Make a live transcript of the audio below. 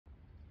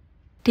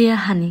Dear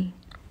honey,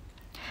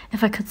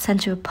 if I could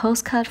send you a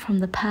postcard from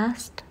the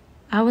past,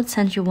 I would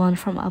send you one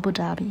from Abu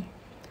Dhabi,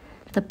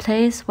 the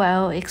place where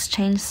our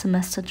exchange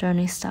semester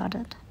journey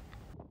started.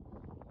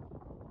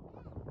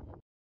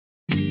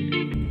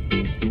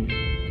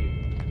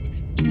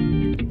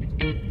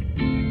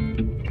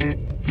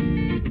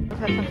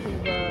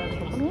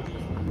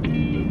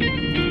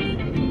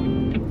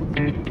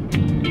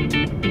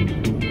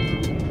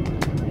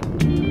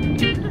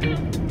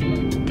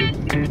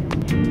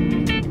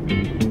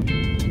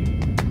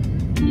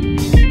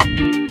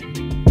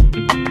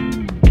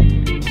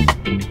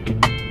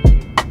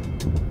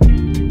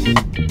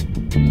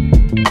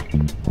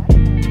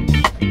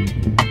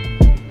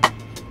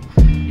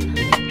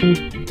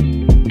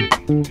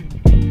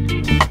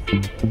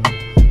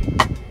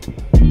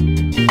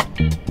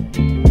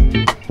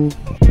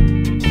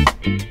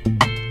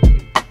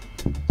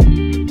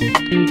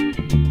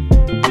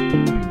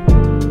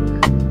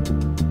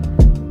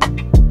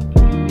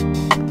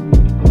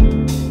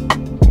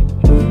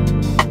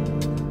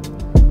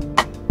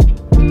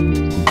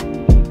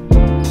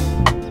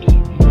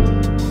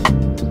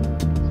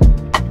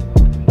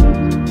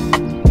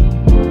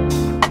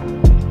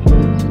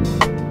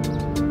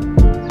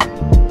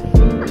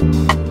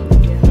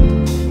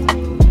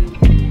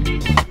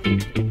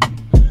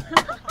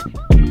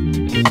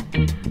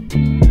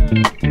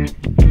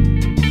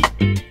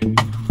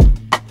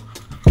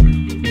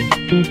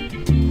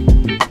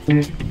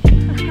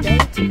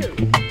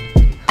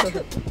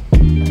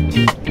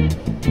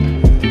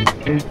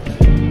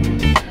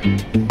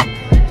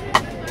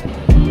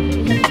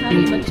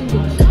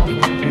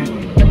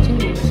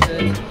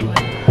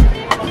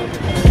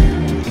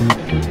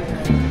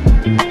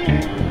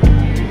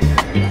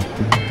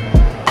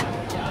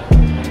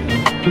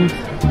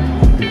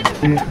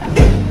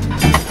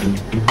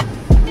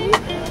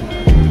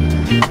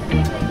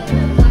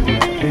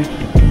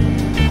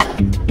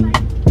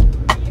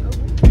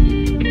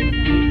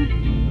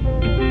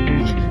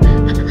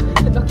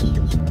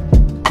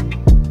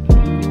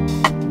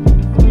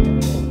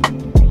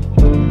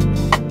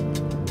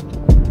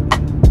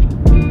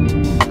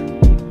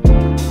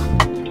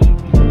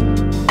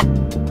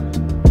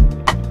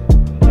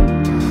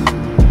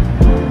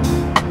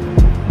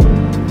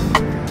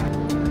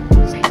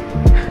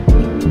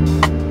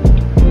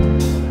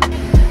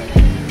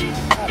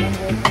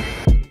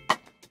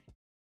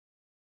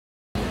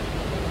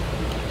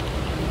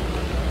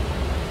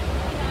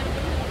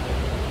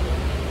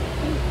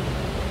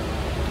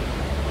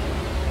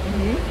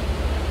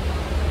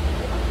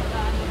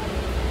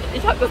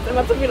 Ich hab das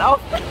immer zu viel auf.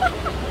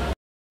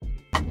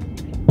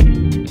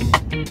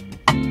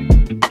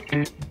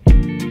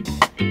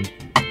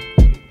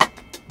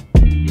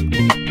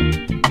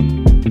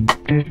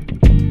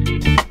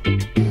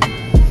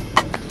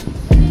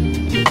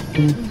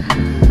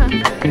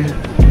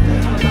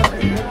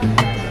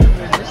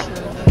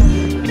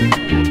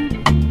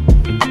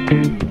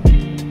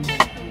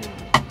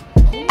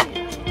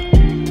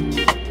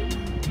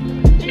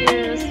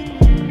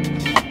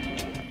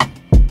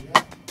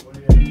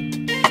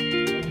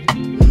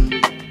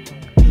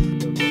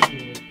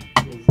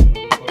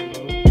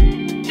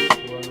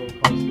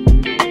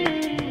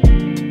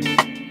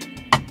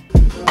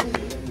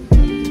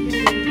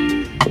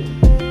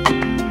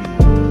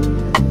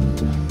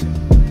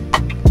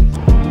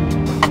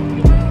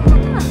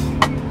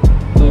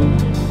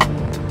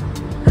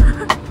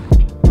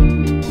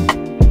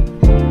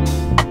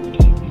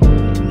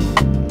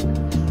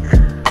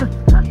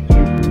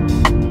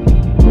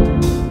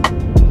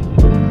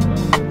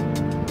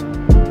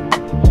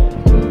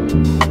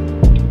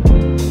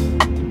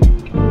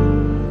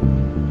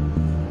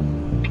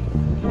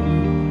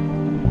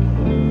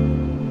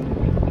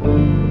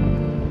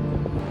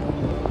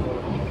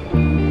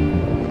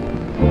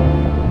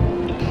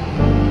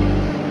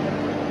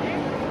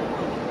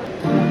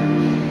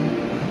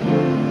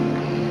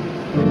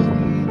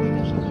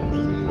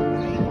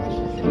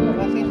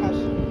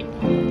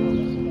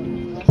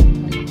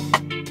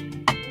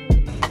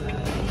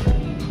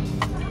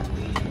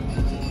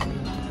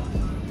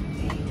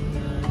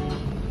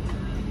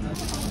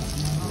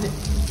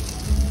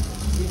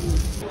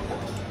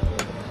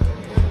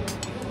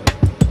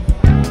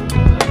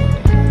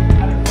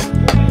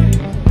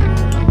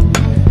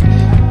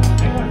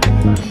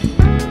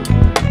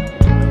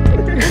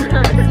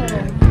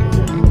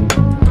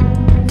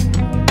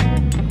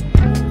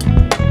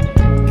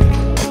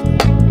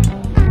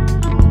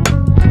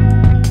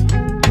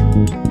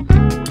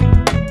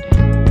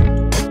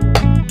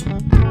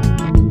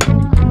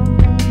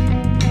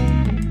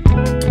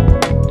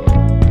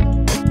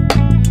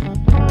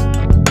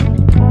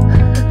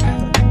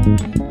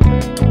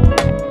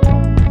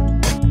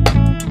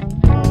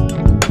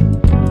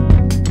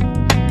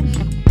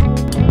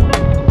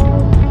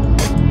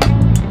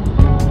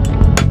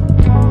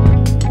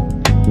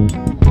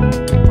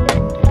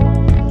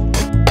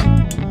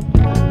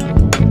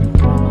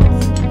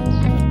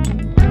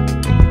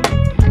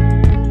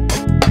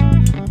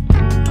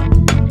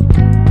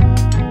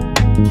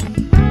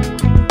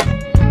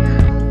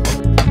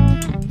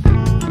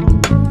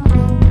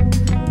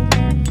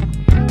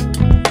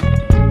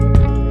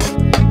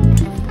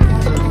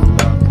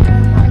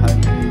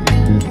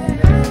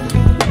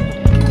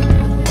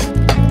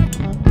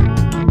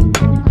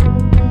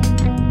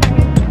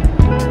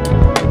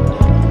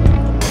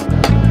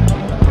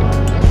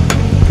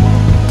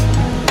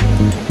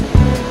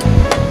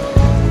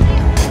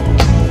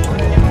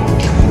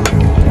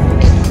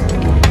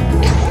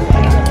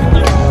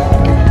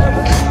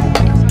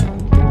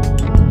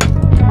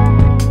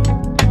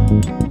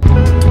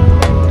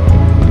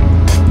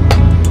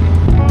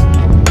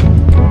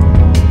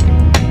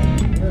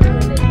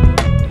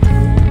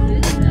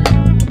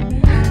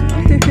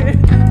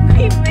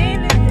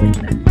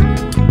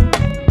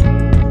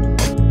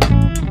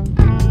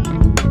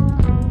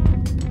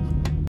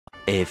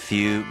 A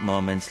few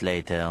moments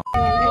later.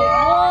 Oh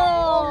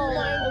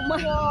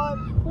my god.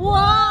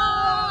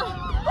 Wow!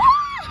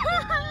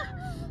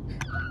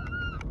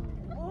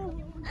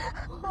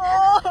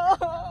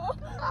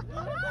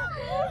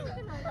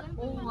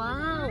 Oh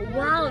wow,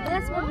 wow,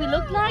 that's what we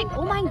look like.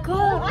 Oh my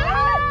god.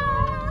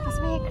 That's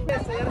very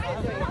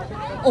crazy.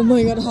 Oh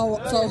my god, how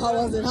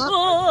was it, huh?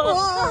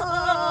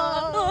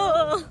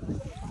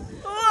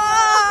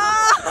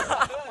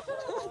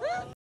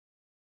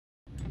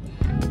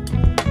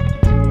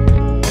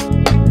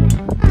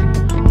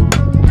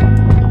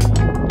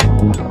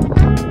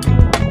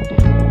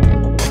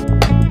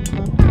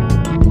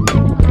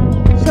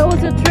 Show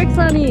us your tricks,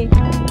 honey.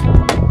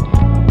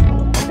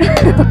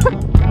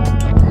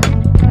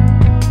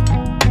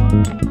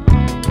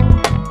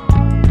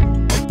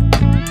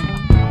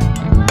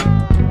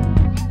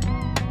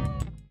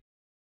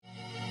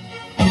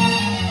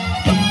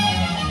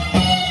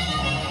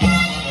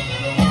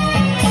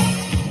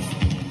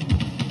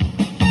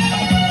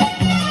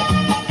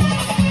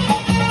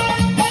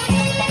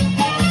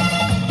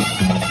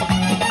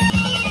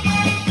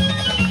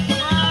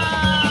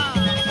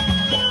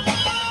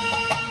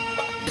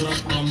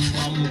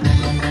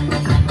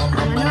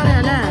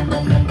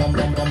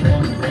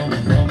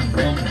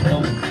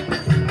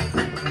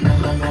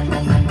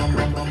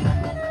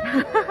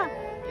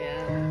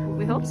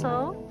 We hope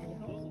so.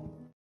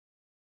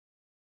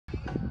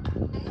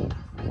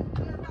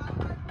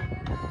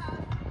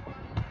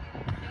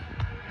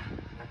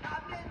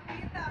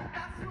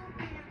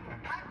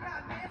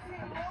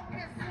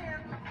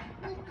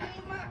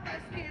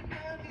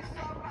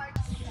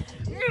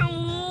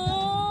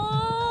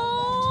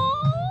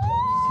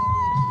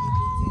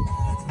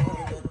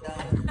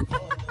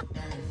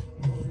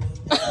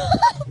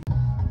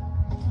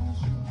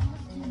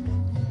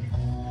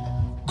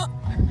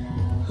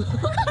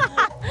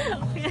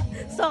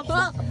 Stop,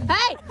 stop.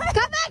 Hey!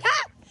 Come back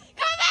up!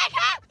 Come back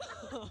up!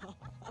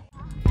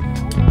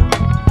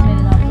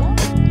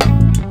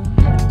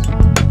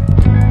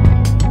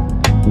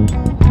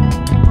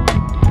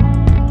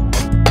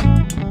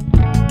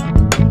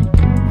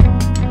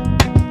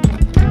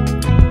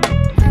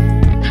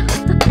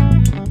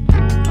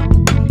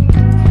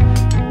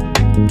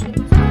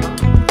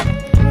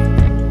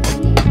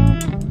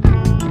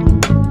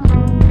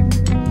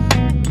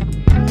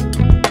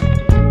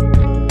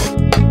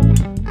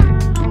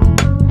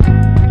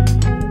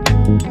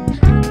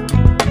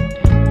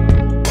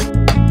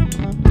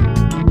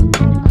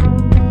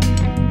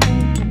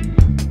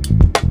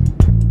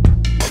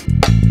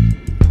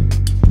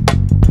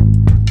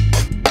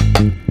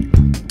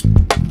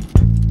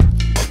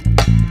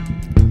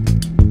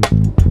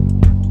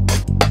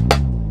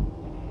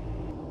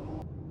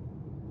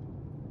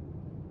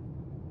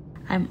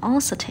 I'm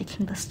also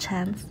taking this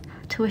chance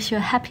to wish you a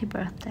happy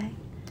birthday.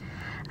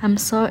 I'm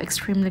so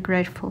extremely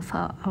grateful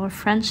for our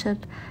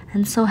friendship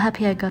and so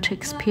happy I got to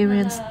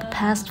experience the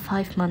past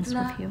 5 months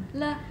with you,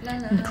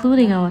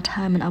 including our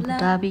time in Abu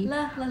Dhabi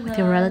with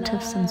your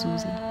relatives and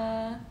Susi.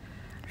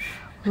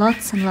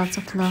 Lots and lots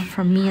of love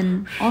from me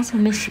and also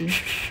Michi,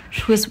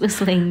 who is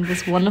whistling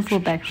this wonderful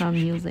background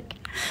music.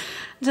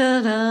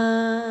 Tada!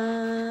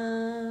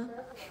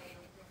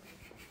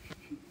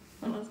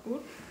 War das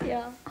gut?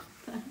 Yeah.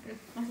 Danke.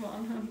 Nochmal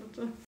anhören,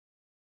 bitte.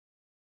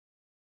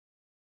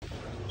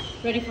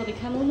 Ready for the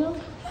camel milk?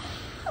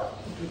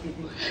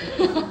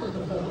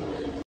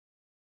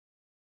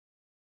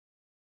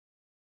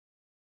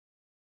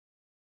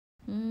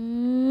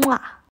 Mwah.